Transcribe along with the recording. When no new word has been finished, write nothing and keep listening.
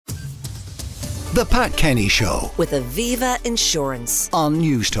The Pat Kenny Show with Aviva Insurance on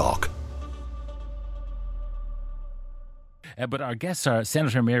Newstalk. But our guests are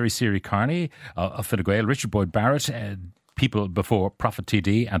Senator Mary Seery Kearney of Fine Gael, Richard Boyd Barrett, people before Prophet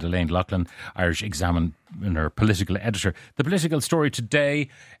TD, and Elaine Loughlin, Irish Examiner political editor. The political story today,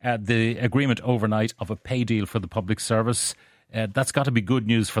 the agreement overnight of a pay deal for the public service. That's got to be good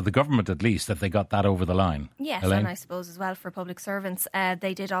news for the government, at least, that they got that over the line. Yes, Elaine? and I suppose as well for public servants.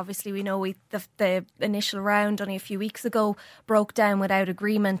 They did, obviously, we know the initial round only a few weeks ago broke down without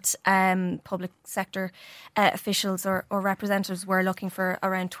agreement. Public sector officials or representatives were looking for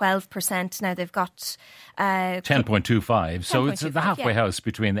around 12%. Now they've got 10.25. So it's the halfway house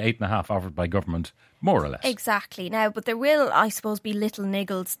between the 8.5 offered by government, more or less. Exactly. Now, but there will, I suppose, be little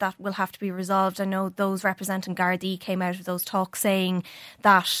niggles that will have to be resolved. I know those representing Gardaí came out of those talks saying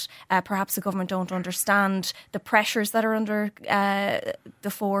that perhaps the government don't understand the pressures that are under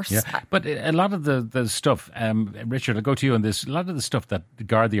the force. Yeah. But a lot of the stuff, Richard, I'll go to you on this, a lot of the stuff that the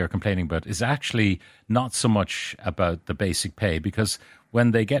Gardaí are complaining about is actually not so much about the basic pay, because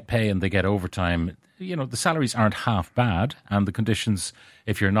when they get pay and they get overtime, you know, the salaries aren't half bad, and the conditions,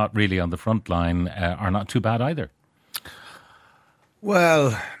 if you're not really on the front line, are not too bad either.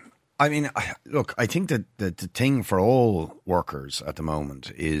 Well, I mean, look, I think that the thing for all workers at the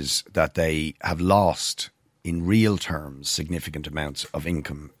moment is that they have lost, in real terms, significant amounts of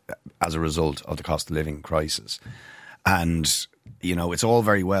income as a result of the cost of living crisis. And, you know, it's all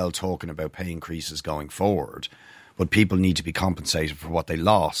very well talking about pay increases going forward, but people need to be compensated for what they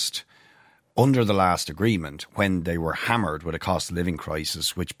lost under the last agreement when they were hammered with a cost of living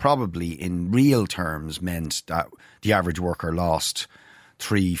crisis, which probably in real terms meant that the average worker lost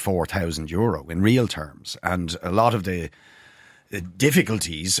 3,000-4,000 euro in real terms. And a lot of the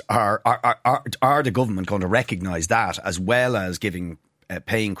difficulties are the government going to recognise that, as well as giving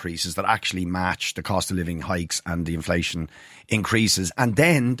pay increases that actually match the cost of living hikes and the inflation increases. And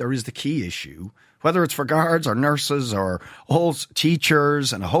then there is the key issue, whether it's for guards or nurses or all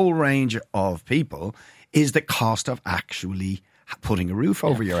teachers and a whole range of people, is the cost of actually putting a roof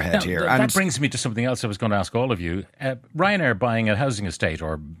over your head here. And that brings me to something else I was going to ask all of you. Ryanair buying a housing estate,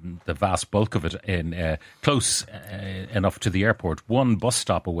 or the vast bulk of it, in close enough to the airport, one bus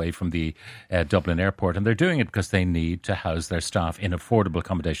stop away from the Dublin airport, and they're doing it because they need to house their staff in affordable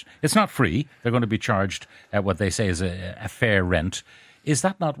accommodation. It's not free. They're going to be charged what they say is a fair rent. Is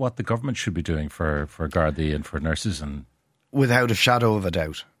that not what the government should be doing for Gardaí and for nurses? And without a shadow of a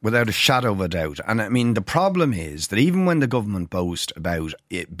doubt. Without a shadow of a doubt. And I mean, the problem is that even when the government boast about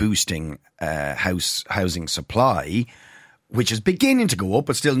it boosting housing supply, which is beginning to go up,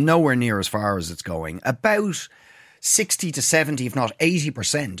 but still nowhere near as far as it's going, about 60 to 70, if not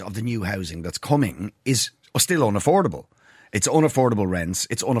 80% of the new housing that's coming is still unaffordable. It's unaffordable rents,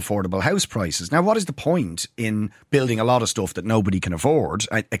 it's unaffordable house prices. Now, what is the point in building a lot of stuff that nobody can afford,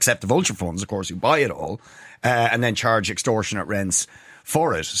 except the vulture funds, of course, who buy it all, and then charge extortionate rents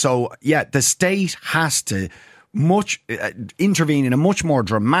for it? So, yeah, the state has to intervene in a much more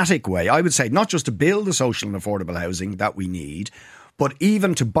dramatic way, I would say, not just to build the social and affordable housing that we need, but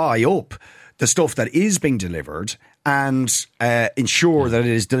even to buy up the stuff that is being delivered and ensure that it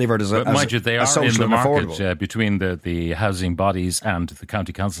is delivered as a mind you, they are social in the and market affordable. Between the housing bodies and the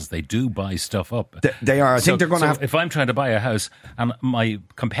county councils. They do buy stuff up. They are. I think they're going to have. If I'm trying to buy a house and my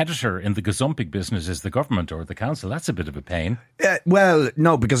competitor in the gazumping business is the government or the council, that's a bit of a pain. Well,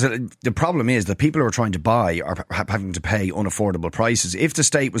 no, because the problem is that people who are trying to buy are having to pay unaffordable prices. If the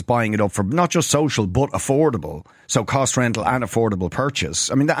state was buying it up for not just social but affordable, so cost rental and affordable purchase,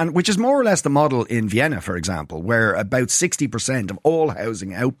 I mean, which is more or less the model in Vienna, for example, where about 60% of all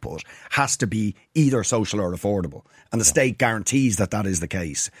housing output has to be either social or affordable. And the state guarantees that that is the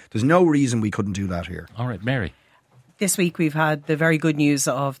case. There's no reason we couldn't do that here. All right, Mary. This week we've had the very good news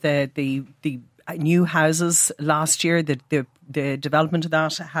of the new houses last year. The development of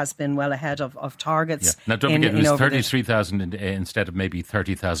that has been well ahead of targets. Yeah. Now, don't forget, it was 33,000 instead of maybe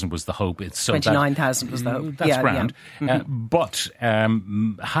 30,000 was the hope. It's so 29,000 was the hope. That's grand. Yeah. Mm-hmm. But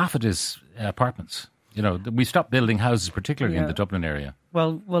half it is apartments. You know, we stopped building houses, particularly in the Dublin area.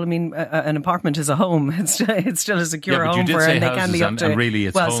 Well, I mean, an apartment is a home. It's still a secure home for, and they can be up to. And really,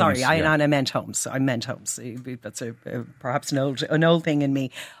 it's well, homes, sorry, I meant homes. I meant homes. That's perhaps an old thing in me.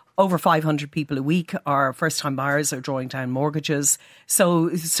 Over 500 people a week are first-time buyers, are drawing down mortgages.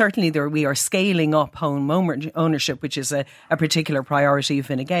 So certainly we are scaling up home ownership, which is a particular priority of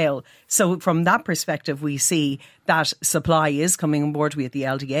Fine Gael. So from that perspective, we see that supply is coming on board. We had the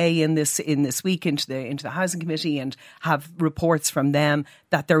LDA in this week into the Housing Committee, and have reports from them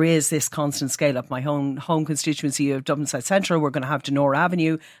that there is this constant scale up. My home constituency of Dublin South Central, we're going to have Denora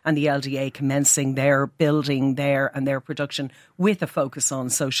Avenue and the LDA commencing their building there and their production with a focus on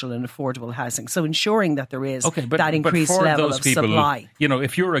social and affordable housing. So ensuring that there is that increased level of supply. You know,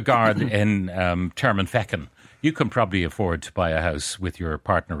 if you're a guard in Termonfeckin, you can probably afford to buy a house with your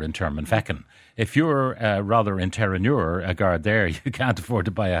partner in Termonfeckin. If you're rather in Terranure, a guard there, you can't afford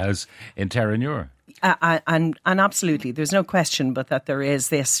to buy a house in Terranure. And absolutely, there's no question, but that there is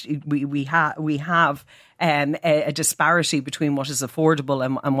this. We have a disparity between what is affordable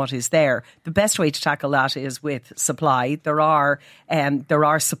and what is there. The best way to tackle that is with supply. There are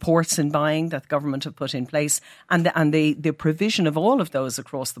supports in buying that the government have put in place, and the provision of all of those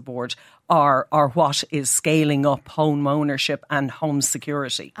across the board are what is scaling up home ownership and home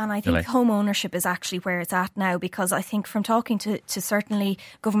security. And I think home ownership is actually where it's at now, because I think from talking to certainly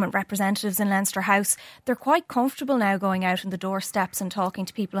government representatives in Leinster House, they're quite comfortable now going out on the doorsteps and talking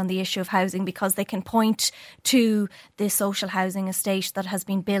to people on the issue of housing, because they can point to this social housing estate that has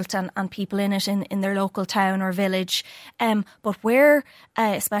been built and people in it in their local town or village. But where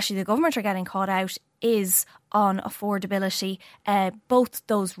especially the government are getting caught out is on affordability, both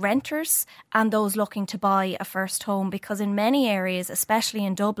those renters and those looking to buy a first home, because in many areas, especially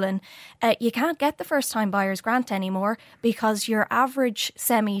in Dublin, you can't get the first time buyer's grant anymore, because your average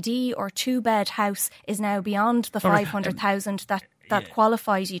semi-D or 2-bed house is now beyond the 500,000 that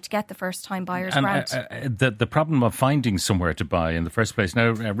qualifies you to get the first time buyer's grant. The problem of finding somewhere to buy in the first place. Now,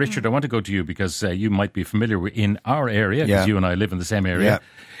 Richard, I want to go to you, because you might be familiar in our area, because you and I live in the same area.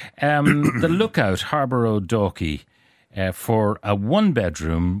 The Lookout, Harbour Road, Dalkey, for a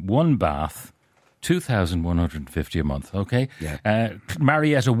 1-bedroom, 1-bath, 2,150 a month, okay?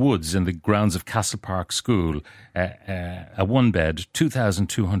 Marietta Woods in the grounds of Castle Park School, a 1-bed,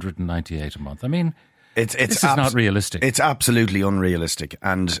 2,298 a month. I mean, this is not realistic. It's absolutely unrealistic.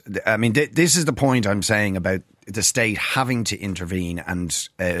 And I mean, this is the point I'm saying about the state having to intervene and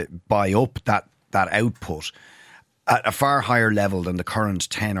buy up that output at a far higher level than the current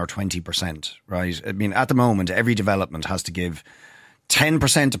 10 or 20%, right? I mean, at the moment, every development has to give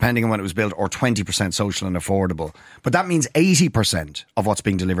 10% depending on when it was built, or 20% social and affordable. But that means 80% of what's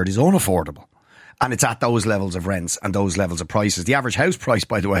being delivered is unaffordable. And it's at those levels of rents and those levels of prices. The average house price,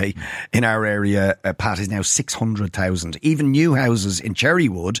 by the way, in our area, Pat, is now 600,000. Even new houses in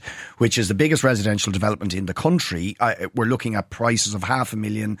Cherrywood, which is the biggest residential development in the country, we're looking at prices of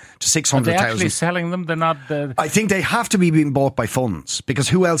 500,000 to 600,000. Are they actually selling them? They're not. I think they have to be being bought by funds, because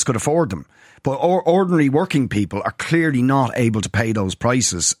who else could afford them? But ordinary working people are clearly not able to pay those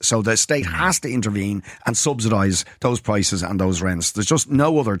prices. So the state has to intervene and subsidise those prices and those rents. There's just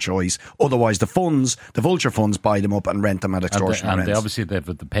no other choice. Otherwise, the vulture funds, buy them up and rent them at extortionate rents. And they obviously have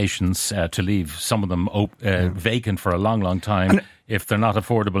the patience to leave some of them vacant for a long, long time. And if they're not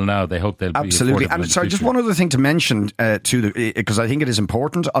affordable now, they hope they'll be affordable. And sorry, just one other thing to mention because I think it is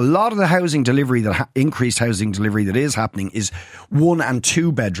important. A lot of the housing delivery, increased housing delivery that is happening, is 1 and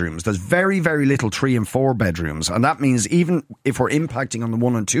 2 bedrooms. There's very, very little 3 and 4 bedrooms, and that means even if we're impacting on the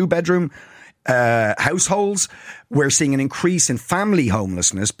 1 and 2 bedroom households, we're seeing an increase in family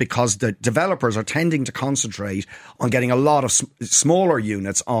homelessness, because the developers are tending to concentrate on getting a lot of smaller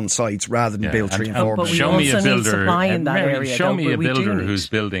units on sites rather than build 3 and 4 bedrooms. Show me a builder. Show me a builder who's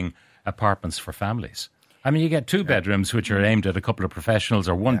building apartments for families. I mean, you get 2 bedrooms which are aimed at a couple of professionals,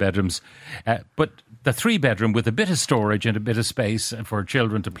 or 1 bedrooms, but the 3 bedroom with a bit of storage and a bit of space for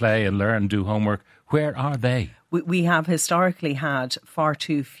children to play and learn, do homework, where are they? We have historically had far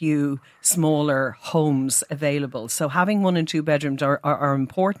too few smaller homes available. So having 1 and 2 bedrooms are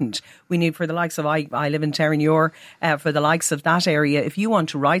important. We need, for the likes of, I live in Terranure, for the likes of that area, if you want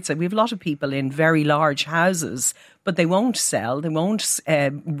to right side, we have a lot of people in very large houses, but they won't sell, they won't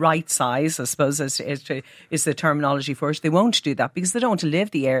right size, I suppose is the terminology for it. They won't do that because they don't want to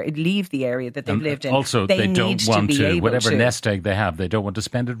leave the area that they've lived in. Also, they don't want to, whatever nest egg they have, they don't want to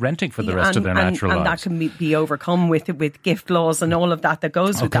spend it renting for the rest of their natural lives. And that can be overcome with gift laws and all of that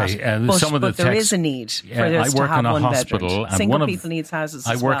goes with that. But there is a need for us to have 1 bedroom. Single people need houses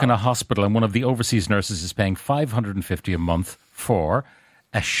as well. I work in a hospital, and one of the overseas nurses is paying $550 a month for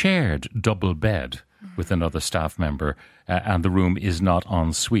a shared double bed with another staff member, and the room is not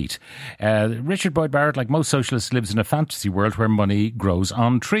en suite. Richard Boyd Barrett, like most socialists, lives in a fantasy world where money grows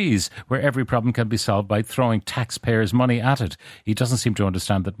on trees, where every problem can be solved by throwing taxpayers' money at it. He doesn't seem to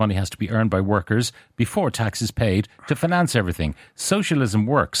understand that money has to be earned by workers before tax is paid to finance everything. Socialism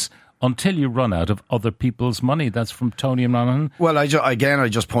works until you run out of other people's money. That's from Tony and Monaghan. Well, I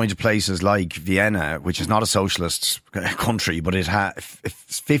just point to places like Vienna, which is not a socialist country, but it has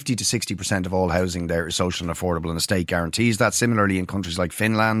 50 to 60% of all housing there is social and affordable, and the state guarantees that. Similarly, in countries like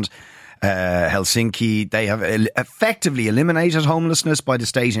Finland, Helsinki, they have effectively eliminated homelessness by the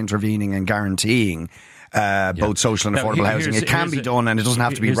state intervening and guaranteeing both social and affordable housing. It can be done, and it doesn't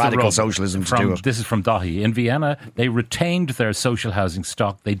have to be radical socialism to do it. This is from Dahi. In Vienna, they retained their social housing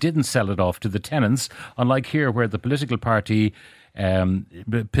stock. They didn't sell it off to the tenants, unlike here where the political party...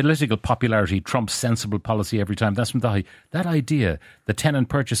 political popularity trumps sensible policy every time. That's from Dahi. That idea, the tenant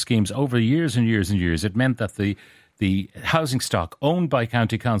purchase schemes over years and years and years, it meant that the housing stock owned by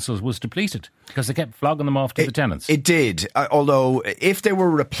county councils was depleted because they kept flogging them off to the tenants. It did, although if they were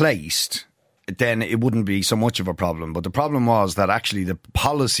replaced, then it wouldn't be so much of a problem. But the problem was that actually the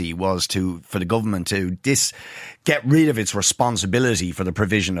policy was for the government to get rid of its responsibility for the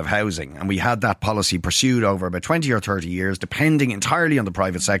provision of housing. And we had that policy pursued over about 20 or 30 years, depending entirely on the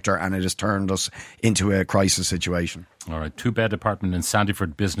private sector, and it has turned us into a crisis situation. All right, 2-bed apartment in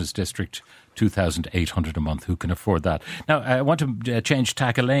Sandyford Business District, $2,800 a month. Who can afford that? Now, I want to change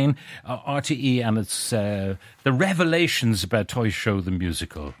tack, Elaine. RTE and its the revelations about Toy Show the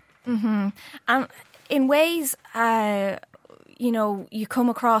musical. Mm-hmm. And in ways, you come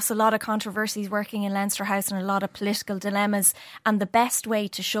across a lot of controversies working in Leinster House and a lot of political dilemmas, and the best way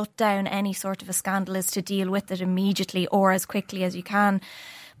to shut down any sort of a scandal is to deal with it immediately or as quickly as you can.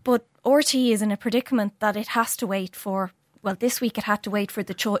 But RTE is in a predicament that it has to wait for... Well, this week it had to wait for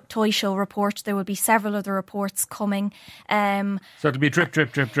the Toy Show report. There will be several other reports coming. So it'll be drip,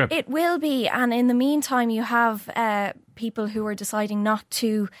 drip, drip, drip. It will be. And in the meantime, you have people who are deciding not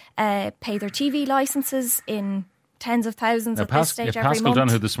to pay their TV licences in tens of thousands at this stage every Pascal month.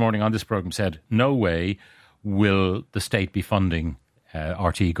 Donoghue this morning on this programme said, no way will the state be funding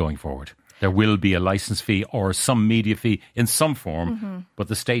RTE going forward. There will be a licence fee or some media fee in some form, but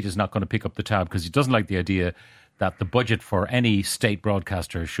the state is not going to pick up the tab because he doesn't like the idea that the budget for any state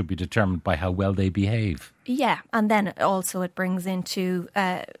broadcaster should be determined by how well they behave. Yeah, and then also it brings into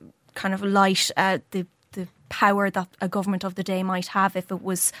kind of light the power that a government of the day might have if it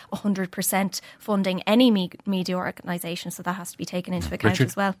was 100% funding any media organisation. So that has to be taken into account Richard?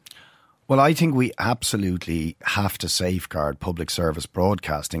 as well. Well, I think we absolutely have to safeguard public service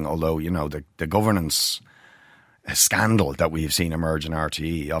broadcasting, although, the governance scandal that we've seen emerge in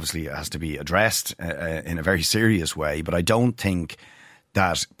RTE obviously has to be addressed in a very serious way. But I don't think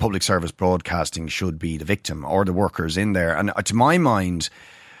that public service broadcasting should be the victim or the workers in there. And to my mind,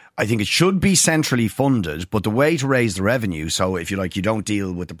 I think it should be centrally funded, but the way to raise the revenue, so if you like, you don't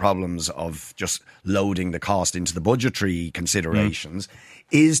deal with the problems of just loading the cost into the budgetary considerations,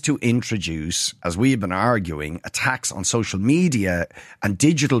 is to introduce, as we've been arguing, a tax on social media and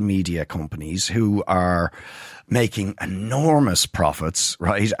digital media companies who are making enormous profits,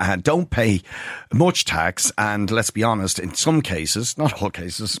 right, and don't pay much tax, and let's be honest, in some cases, not all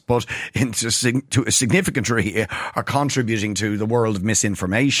cases, but to a significant degree, are contributing to the world of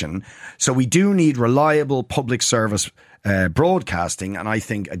misinformation. So we do need reliable public service broadcasting, and I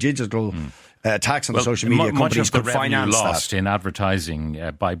think a digital tax on the social media companies could finance that. Lost in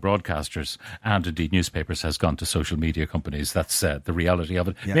advertising by broadcasters and indeed newspapers has gone to social media companies. That's the reality of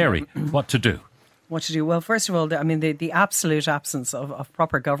it. Yeah. Mary, what to do? What to do? Well, first of all, the absolute absence of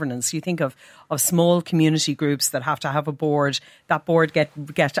proper governance. You think of small community groups that have to have a board. That board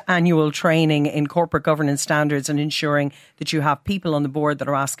get annual training in corporate governance standards and ensuring that you have people on the board that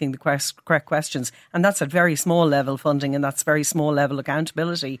are asking the correct questions. And that's at very small level funding, and that's very small level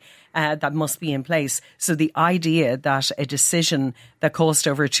accountability that must be in place. So the idea that a decision that cost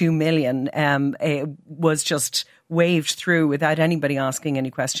over $2 million was just waved through without anybody asking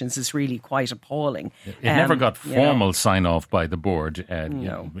any questions is really quite appalling. It never got formal sign-off by the board.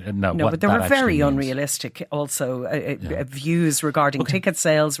 No, but there were very unrealistic also views regarding ticket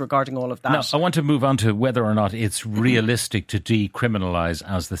sales, regarding all of that. Now, I want to move on to whether or not it's realistic to decriminalise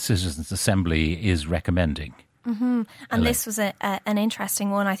as the Citizens' Assembly is recommending. Mm-hmm. And this was an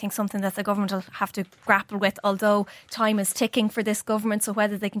interesting one. I think something that the government will have to grapple with, although time is ticking for this government, so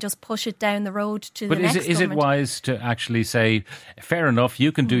whether they can just push it down the road to the next government. But is it wise to actually say, fair enough,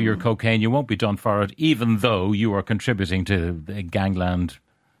 you can do your cocaine, you won't be done for it, even though you are contributing to the gangland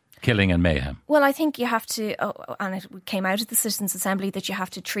killing and mayhem? Well, I think you have to, and it came out of the Citizens' Assembly, that you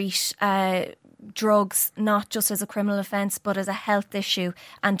have to treat drugs not just as a criminal offence but as a health issue,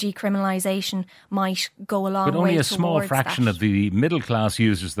 and decriminalisation might go a long way. But only a small fraction of the middle class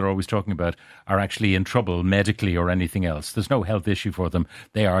users they're always talking about are actually in trouble medically or anything else. There's no health issue for them.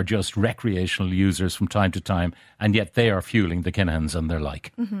 They are just recreational users from time to time, and yet they are fueling the Kinahans and their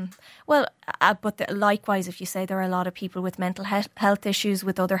like. Mm-hmm. Well, but likewise, if you say there are a lot of people with mental health issues,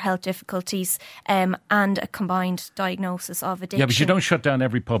 with other health difficulties, and a combined diagnosis of addiction. Yeah, but you don't shut down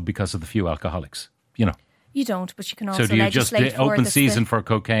every pub because of the few alcoholics, you know. You don't, but you can also so do you legislate just for open season for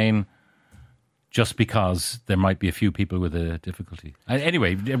cocaine just because there might be a few people with a difficulty?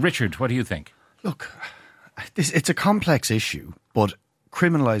 Anyway, Richard, what do you think? Look, it's a complex issue, but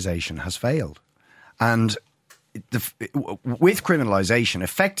criminalisation has failed. And with criminalisation,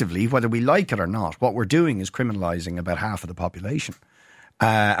 effectively, whether we like it or not, what we're doing is criminalising about half of the population.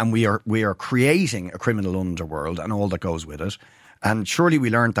 And we are creating a criminal underworld and all that goes with it. And surely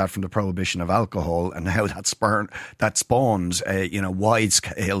we learned that from the prohibition of alcohol and how that spawns,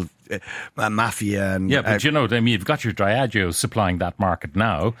 wide-scale mafia. And, but you've got your Diageo supplying that market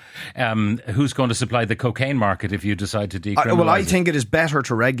now. Who's going to supply the cocaine market if you decide to decriminalise Well, I think it is better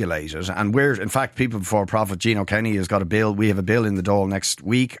to regulate it. And in fact, People Before Profit, Gino Kearney has got a bill. We have a bill in the Dáil next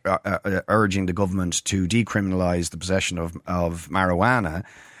week urging the government to decriminalise the possession of marijuana.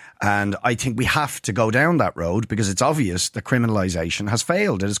 And I think we have to go down that road because it's obvious that criminalisation has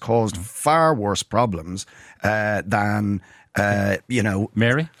failed. It has caused far worse problems than.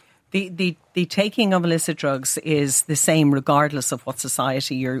 Mary? The taking of illicit drugs is the same regardless of what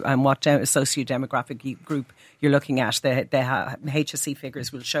society and what socio-demographic group you're looking at. The HSE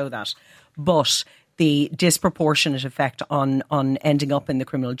figures will show that. But the disproportionate effect on ending up in the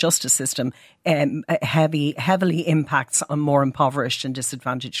criminal justice system heavily impacts on more impoverished and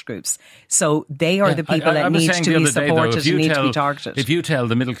disadvantaged groups. So they are the people that need to be supported and need to be targeted. If you tell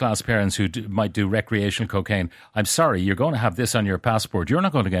the middle class parents who might do recreational cocaine, I'm sorry, you're going to have this on your passport. You're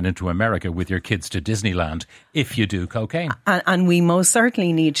not going to get into America with your kids to Disneyland if you do cocaine. And we most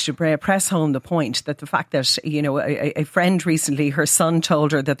certainly need to press home the point that the fact that, a friend recently, her son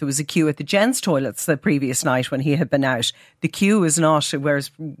told her that there was a queue at the gents' toilets the previous night when he had been out. The queue is not,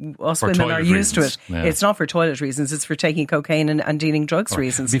 whereas us women are used to it. Yeah. It's not for toilet reasons, it's for taking cocaine and dealing drugs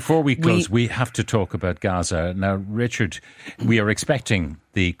reasons. Before we close, we have to talk about Gaza. Now, Richard, we are expecting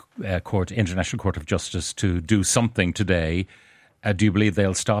the International Court of Justice to do something today. Do you believe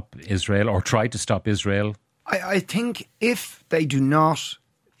they'll stop Israel or try to stop Israel? I think if they do not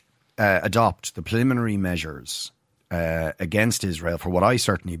adopt the preliminary measures against Israel for what I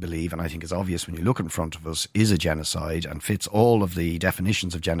certainly believe, and I think is obvious when you look in front of us, is a genocide and fits all of the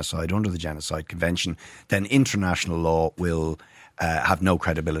definitions of genocide under the Genocide Convention, then international law will have no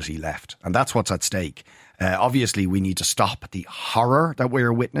credibility left. And that's what's at stake. Obviously, we need to stop the horror that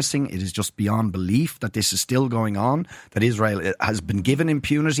we're witnessing. It is just beyond belief that this is still going on, that Israel has been given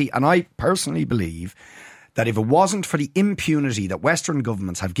impunity. And I personally believe that if it wasn't for the impunity that Western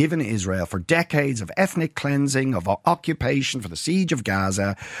governments have given Israel for decades of ethnic cleansing, of occupation, for the siege of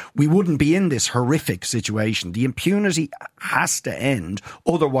Gaza, we wouldn't be in this horrific situation. The impunity has to end,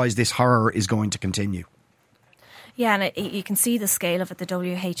 otherwise this horror is going to continue. Yeah, and you can see the scale of it. The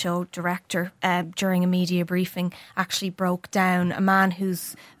WHO director, during a media briefing, actually broke down a man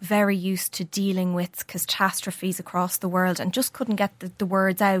who's very used to dealing with catastrophes across the world and just couldn't get the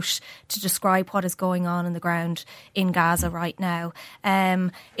words out to describe what is going on the ground in Gaza right now.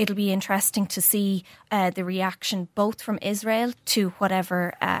 It'll be interesting to see the reaction both from Israel to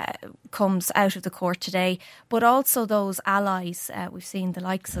whatever comes out of the court today, but also those allies. We've seen the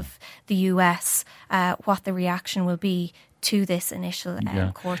likes of the US, what the reaction will be to this initial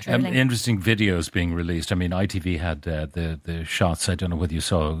court ruling. Interesting videos being released. I mean, ITV had the shots. I don't know whether you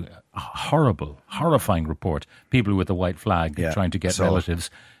saw a horrifying report. People with a white flag trying to get relatives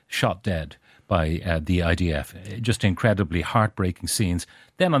shot dead by the IDF. Just incredibly heartbreaking scenes.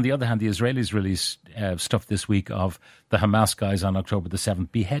 Then, on the other hand, the Israelis released stuff this week of the Hamas guys on October the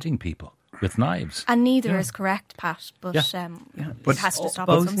 7th beheading people with knives. And neither is correct, Pat, but it has to stop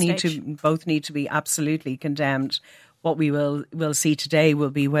at some stage. Both need to be absolutely condemned. What we will see today will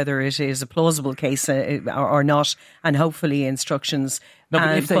be whether it is a plausible case or not, and hopefully instructions. No,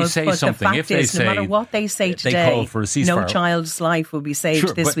 but if they say something, if they say, no matter what they say today, they call for a ceasefire, no child's life will be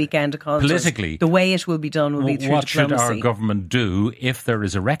saved this weekend. Politically, the way it will be done will be through what diplomacy. What should our government do if there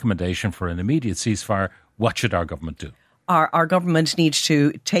is a recommendation for an immediate ceasefire? What should our government do? Our government needs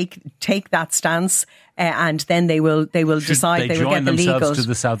to take that stance and then they will decide they will get the legal. Themselves to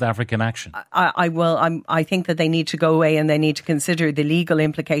the South African action. I think that they need to go away and they need to consider the legal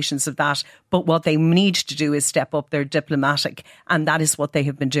implications of that. But what they need to do is step up their diplomatic, and that is what they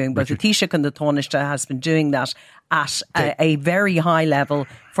have been doing. Both the Taoiseach and the Taoiseach has been doing that at a very high level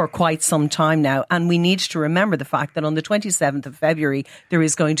for quite some time now. And we need to remember the fact that on the 27th of February, there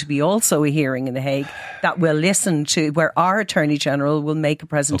is going to be also a hearing in The Hague that will listen to, where our Attorney General will make a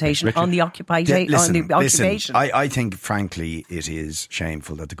presentation on the occupation. Listen, I think, frankly, it is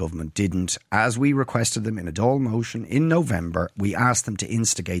shameful that the government didn't, as we requested them in a Dáil motion in November, we asked them to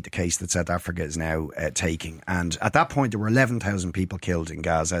instigate the case that South Africa is now taking. And at that point, there were 11,000 people killed in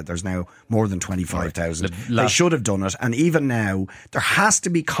Gaza. There's now more than 25,000. They should have done it. And even now, there has to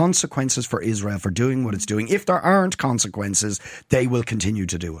be consequences for Israel for doing what it's doing. If there aren't consequences, they will continue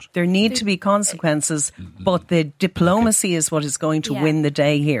to do it. There need to be consequences, but the diplomacy is what is going to win the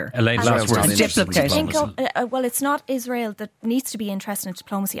day here. Elaine, well, it's not Israel that needs to be interested in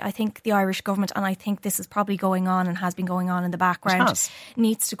diplomacy. I think the Irish government, and I think this is probably going on and has been going on in the background,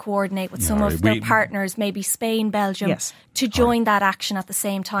 needs to coordinate with some of their partners, maybe Spain, Belgium, to join that action at the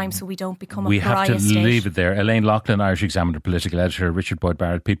same time, so we don't become a pariah state. We have to leave it there. Elaine Loughlin, Irish Examiner political editor, Richard Boyd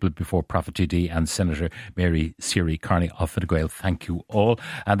Barrett, People Before Profit TD, and Senator Mary Seery, Kearney of Fine Gael. Thank you all.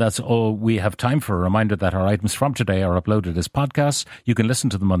 And that's all we have time for. A reminder that our items from today are uploaded as podcasts. You can listen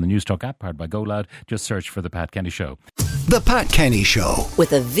to them on the Newstalk app powered by GoLoud. Just search for The Pat Kenny Show. The Pat Kenny Show.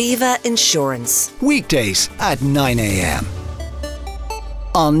 With Aviva Insurance. Weekdays at 9 a.m.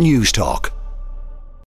 on Newstalk.